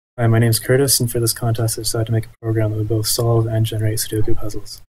Hi, my name is Curtis, and for this contest I decided to make a program that would both solve and generate Sudoku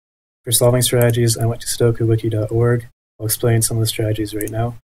puzzles. For solving strategies, I went to sudokuwiki.org. I'll explain some of the strategies right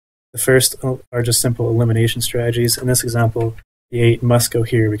now. The first are just simple elimination strategies. In this example, the 8 must go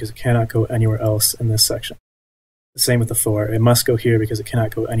here because it cannot go anywhere else in this section. The same with the 4. It must go here because it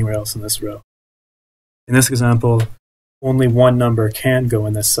cannot go anywhere else in this row. In this example, only one number can go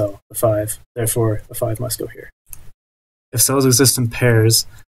in this cell, the 5. Therefore, the 5 must go here. If cells exist in pairs,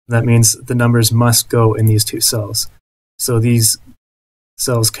 that means the numbers must go in these two cells. So these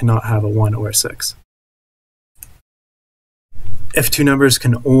cells cannot have a 1 or a 6. If two numbers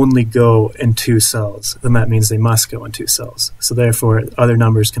can only go in two cells, then that means they must go in two cells. So therefore, other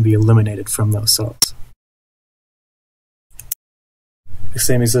numbers can be eliminated from those cells. The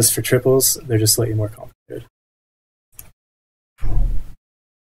same exists for triples. They're just slightly more complicated.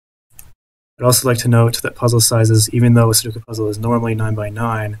 I'd also like to note that puzzle sizes, even though a Sudoku puzzle is normally 9 by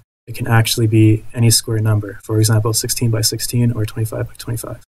 9, it can actually be any square number. For example, 16 by 16 or 25 by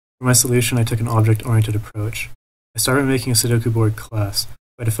 25. For my solution, I took an object-oriented approach. I started making a Sudoku board class.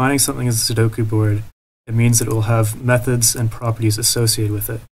 By defining something as a Sudoku board, it means that it will have methods and properties associated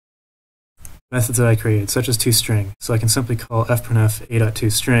with it. Methods that I created, such as toString, so I can simply call fprintf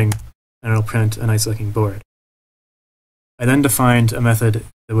a.toString, and it'll print a nice-looking board. I then defined a method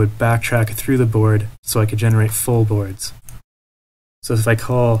that would backtrack through the board so I could generate full boards. So if I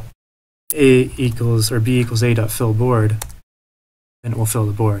call a equals or b equals a.fillBoard, then it will fill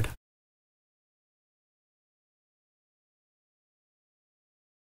the board.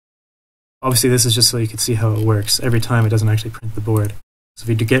 Obviously, this is just so you can see how it works. Every time it doesn't actually print the board. So if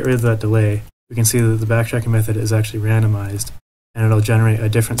you get rid of that delay, we can see that the backtracking method is actually randomized, and it'll generate a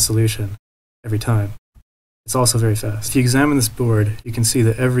different solution every time. It's also very fast. If you examine this board, you can see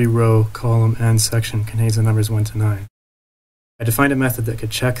that every row, column, and section contains the numbers 1 to 9. I defined a method that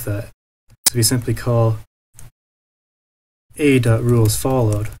could check that. So we simply call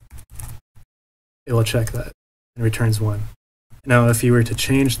a.rulesFollowed. It will check that and returns 1. Now, if you were to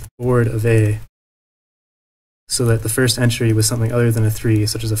change the board of A so that the first entry was something other than a 3,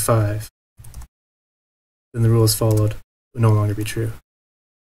 such as a 5, then the rulesFollowed would no longer be true.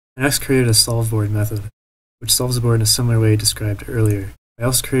 I next created a solveBoard method, which solves the board in a similar way described earlier. I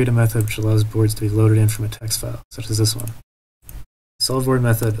also created a method which allows boards to be loaded in from a text file, such as this one. The solveBoard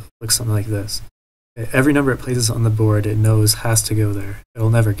method looks something like this. Every number it places on the board it knows has to go there. It will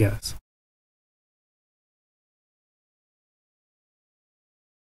never guess.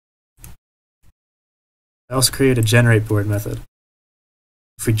 I also created a generateBoard method.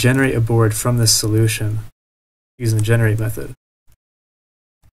 If we generate a board from this solution using the generate method,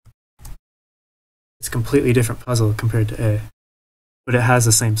 it's a completely different puzzle compared to A, but it has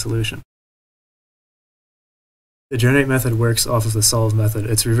the same solution. The generate method works off of the solve method.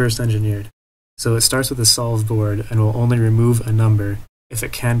 It's reverse engineered. So it starts with the solve board and will only remove a number if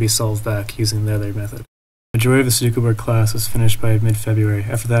it can be solved back using the other method. The majority of the Sudoku board class was finished by mid-February.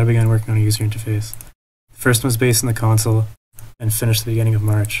 After that, I began working on a user interface. The first one was based on the console and finished at the beginning of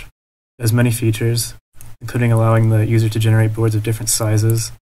March. It has many features, including allowing the user to generate boards of different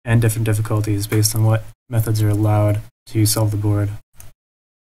sizes and different difficulties based on what methods are allowed to solve the board.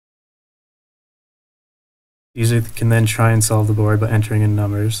 The user can then try and solve the board by entering in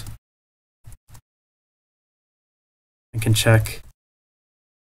numbers and can check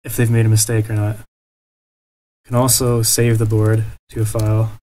if they've made a mistake or not. You can also save the board to a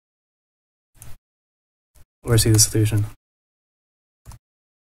file or see the solution.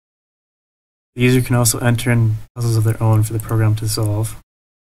 The user can also enter in puzzles of their own for the program to solve,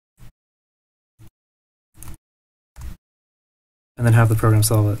 and then have the program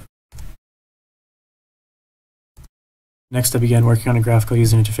solve it. Next, I began working on a graphical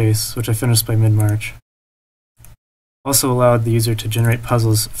user interface, which I finished by mid-March. Also allowed the user to generate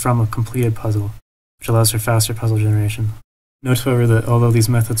puzzles from a completed puzzle, which allows for faster puzzle generation. Note, however, that although these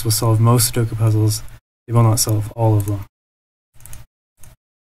methods will solve most Sudoku puzzles, they will not solve all of them.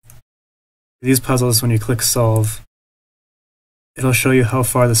 For these puzzles, when you click Solve, it'll show you how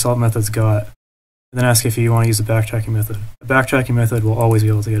far the solve methods got, and then ask if you want to use a backtracking method. A backtracking method will always be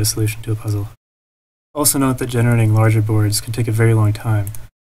able to get a solution to a puzzle. Also note that generating larger boards can take a very long time.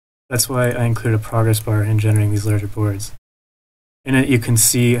 That's why I included a progress bar in generating these larger boards. In it, you can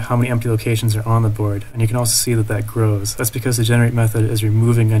see how many empty locations are on the board, and you can also see that that grows. That's because the generate method is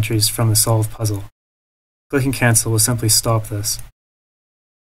removing entries from the solve puzzle. Clicking cancel will simply stop this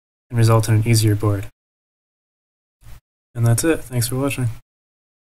and result in an easier board. And that's it. Thanks for watching.